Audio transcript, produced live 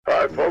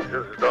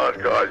This is Don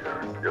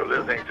Collier. You're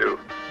listening to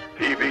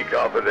TV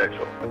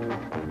Confidential.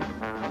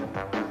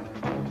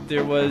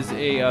 There was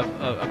a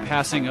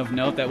passing of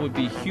note. That would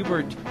be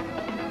Hubert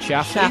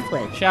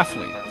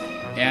Shafley.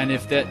 And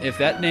if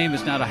that name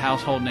is not a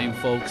household name,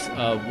 folks,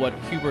 what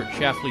Hubert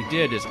Shafley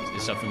did is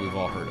something we've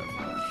all heard of.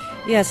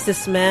 Yes,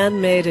 this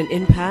man made an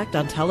impact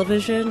on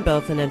television,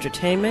 both in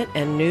entertainment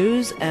and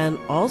news, and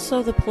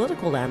also the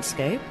political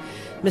landscape.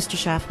 Mr.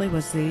 Shafley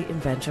was the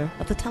inventor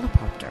of the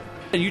teleprompter.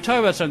 And you talk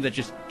about something that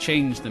just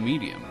changed the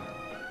medium.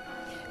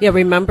 Yeah,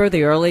 remember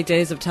the early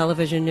days of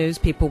television news?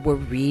 People were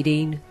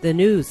reading the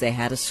news. They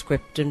had a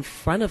script in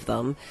front of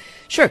them.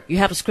 Sure, you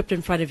have a script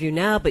in front of you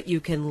now, but you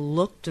can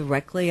look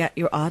directly at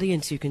your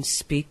audience. You can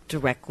speak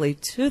directly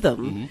to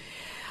them.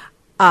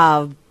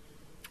 Mm-hmm.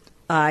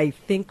 I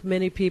think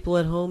many people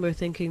at home are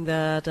thinking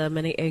that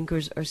many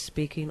anchors are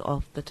speaking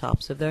off the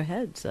tops of their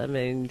heads. I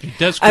mean, it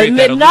does create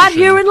that illusion. Not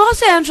here in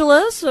Los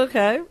Angeles,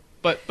 okay.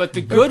 But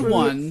the good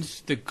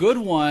ones,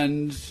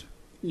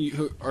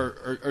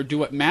 or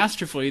do it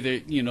masterfully.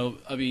 There's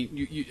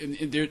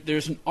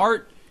an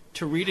art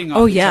to reading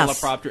off the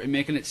teleprompter and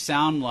making it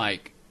sound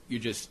like you're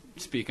just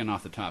speaking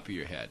off the top of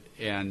your head.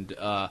 And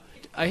I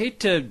hate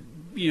to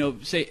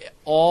say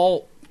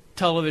all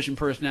television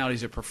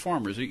personalities are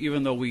performers,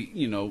 even though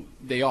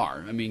they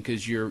are. I mean,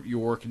 because you're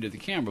working to the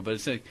camera,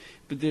 but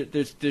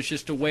there's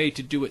just a way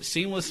to do it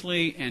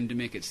seamlessly and to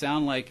make it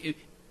sound like it.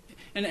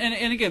 And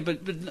again,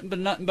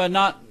 but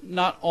not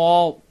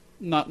all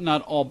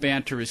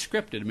banter is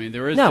scripted. I mean,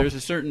 there's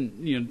a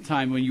certain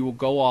time when you will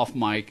go off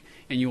mic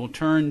and you will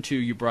turn to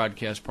your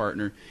broadcast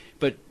partner,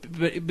 but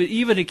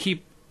even to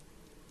keep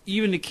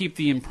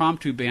the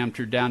impromptu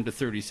banter down to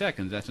 30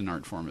 seconds, that's an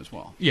art form as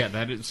well. Yeah,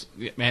 that is,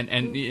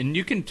 and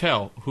you can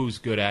tell who's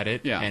good at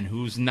it and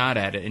who's not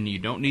at it, and you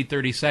don't need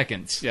 30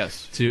 seconds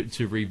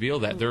to reveal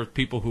that. There are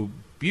people who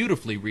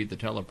beautifully read the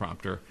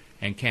teleprompter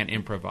and can't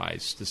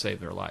improvise to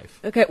save their life.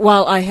 Okay,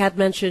 well, I had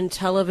mentioned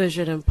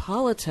television and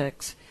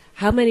politics.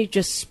 How many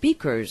just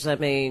speakers? I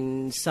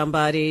mean,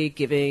 somebody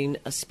giving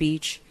a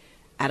speech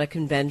at a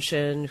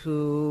convention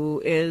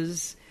who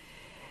is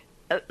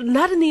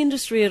not in the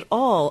industry at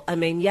all. I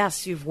mean,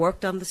 yes, you've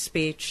worked on the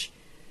speech.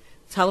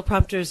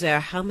 Teleprompter's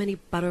there. How many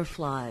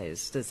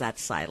butterflies does that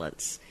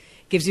silence?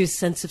 Gives you a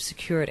sense of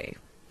security.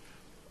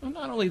 Well,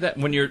 not only that,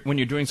 when you're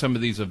doing some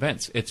of these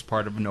events, it's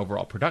part of an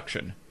overall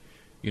production.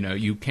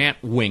 You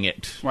can't wing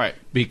it, right?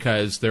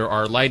 Because there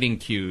are lighting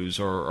cues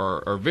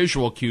or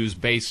visual cues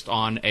based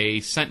on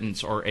a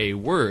sentence or a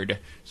word.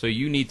 So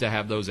you need to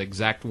have those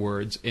exact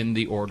words in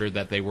the order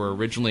that they were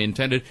originally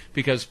intended,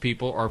 because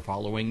people are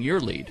following your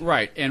lead,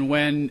 right? And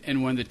when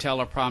the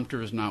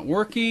teleprompter is not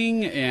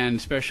working, and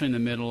especially in the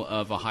middle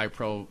of a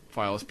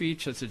high-profile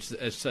speech,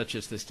 such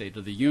as the State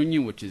of the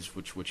Union, which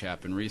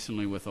happened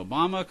recently with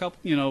Obama, I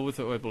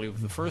believe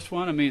with the first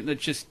one. I mean,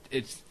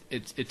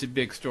 it's a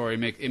big story.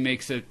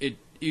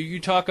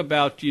 You talk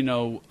about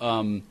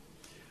I'm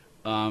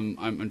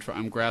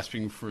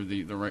grasping for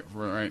the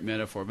right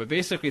metaphor, but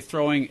basically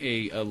throwing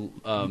a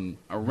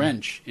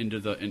wrench into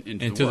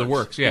the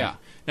works. Yeah.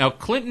 Now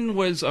Clinton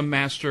was a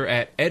master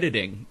at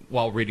editing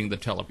while reading the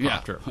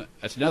teleprompter. Yeah,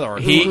 that's another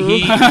art.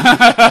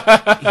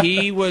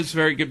 He was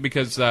very good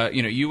because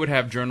you would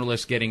have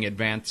journalists getting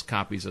advance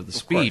copies of the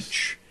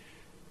speech.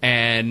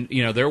 And,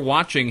 they're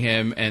watching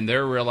him, and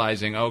they're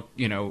realizing,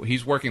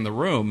 he's working the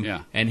room,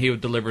 and he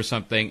would deliver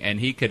something, and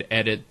he could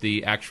edit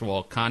the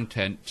actual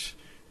content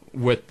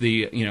with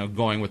the,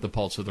 going with the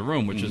pulse of the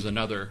room, which is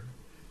another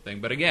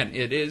thing. But again,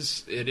 there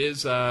is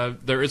a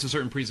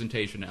certain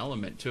presentation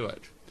element to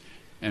it.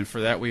 And for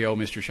that, we owe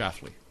Mr.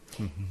 Shafley.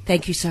 Mm-hmm.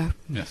 Thank you, sir.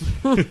 Yes.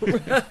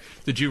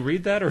 Did you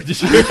read that, or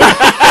did you...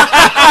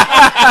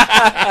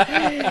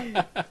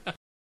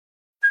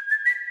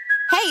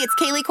 Hey, it's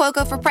Kaylee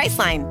Cuoco for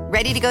Priceline.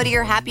 Ready to go to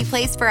your happy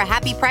place for a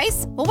happy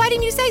price? Well, why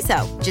didn't you say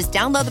so? Just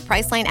download the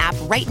Priceline app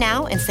right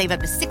now and save up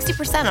to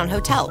 60% on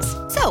hotels.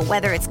 So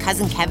whether it's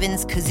Cousin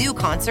Kevin's Kazoo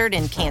Concert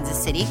in Kansas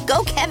City,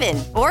 go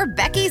Kevin, or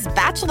Becky's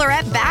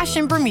Bachelorette Bash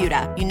in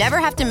Bermuda, you never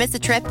have to miss a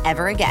trip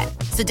ever again.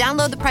 So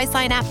download the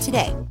Priceline app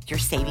today. Your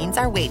savings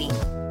are waiting.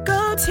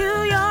 Go to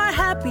your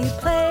happy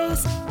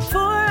place for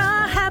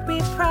a happy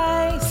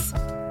price.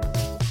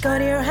 Go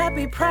to your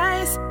happy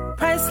price,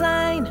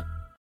 Priceline.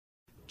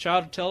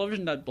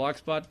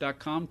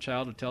 childoftelevision.blogspot.com,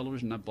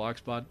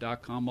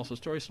 childoftelevision.blogspot.com, also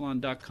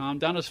storysalon.com.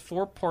 Donna's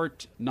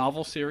 4-part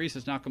novel series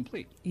is now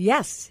complete.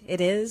 Yes,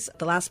 it is.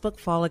 The last book,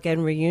 Fall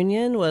Again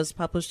Reunion, was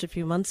published a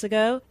few months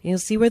ago. You'll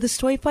see where the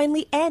story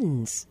finally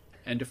ends.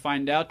 And to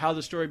find out how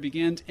the story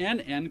begins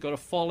and end, go to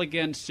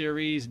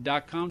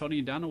fallagainseries.com. Tony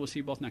and Donna, we'll see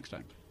you both next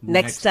time.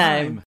 Next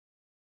time.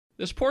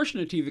 This portion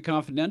of TV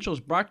Confidential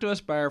is brought to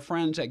us by our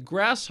friends at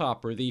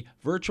Grasshopper, the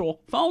virtual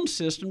phone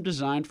system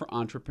designed for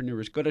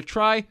entrepreneurs. Go to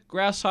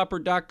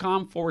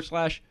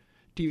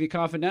trygrasshopper.com/TV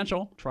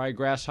Confidential,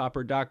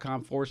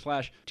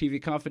 trygrasshopper.com/TV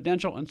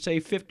Confidential, and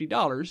save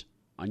 $50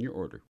 on your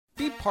order.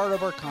 Be part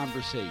of our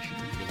conversation.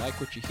 If you like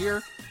what you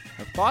hear,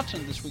 have thoughts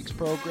on this week's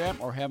program,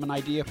 or have an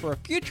idea for a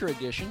future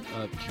edition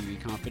of TV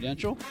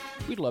Confidential,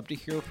 we'd love to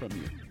hear from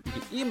you. You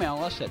can email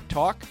us at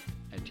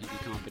talk@tvconfidential.com.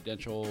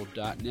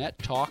 tvconfidential.net,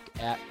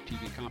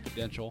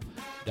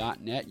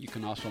 talk@tvconfidential.net. You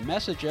can also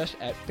message us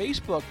at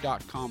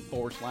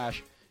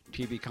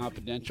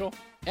facebook.com/tvconfidential,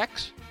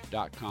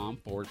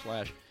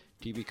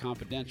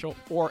 x.com/tvconfidential,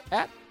 or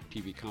at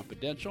TV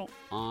Confidential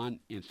on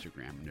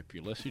Instagram. And if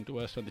you're listening to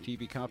us on the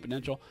TV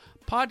Confidential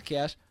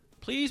podcast,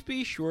 please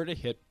be sure to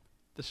hit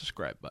the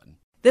subscribe button.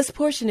 This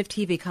portion of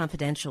TV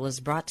Confidential is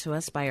brought to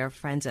us by our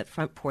friends at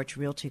Front Porch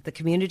Realty, the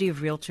community of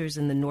realtors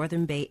in the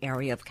Northern Bay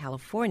area of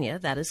California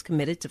that is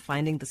committed to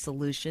finding the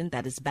solution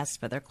that is best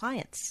for their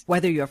clients.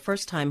 Whether you're a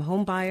first-time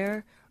home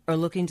buyer or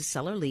looking to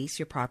sell or lease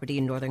your property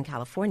in Northern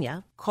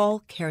California,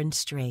 call Karen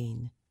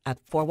Strain at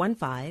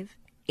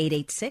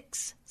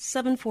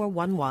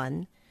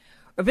 415-886-7411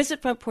 or visit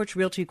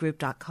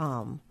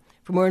frontporchrealtygroup.com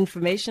for more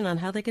information on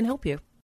how they can help you.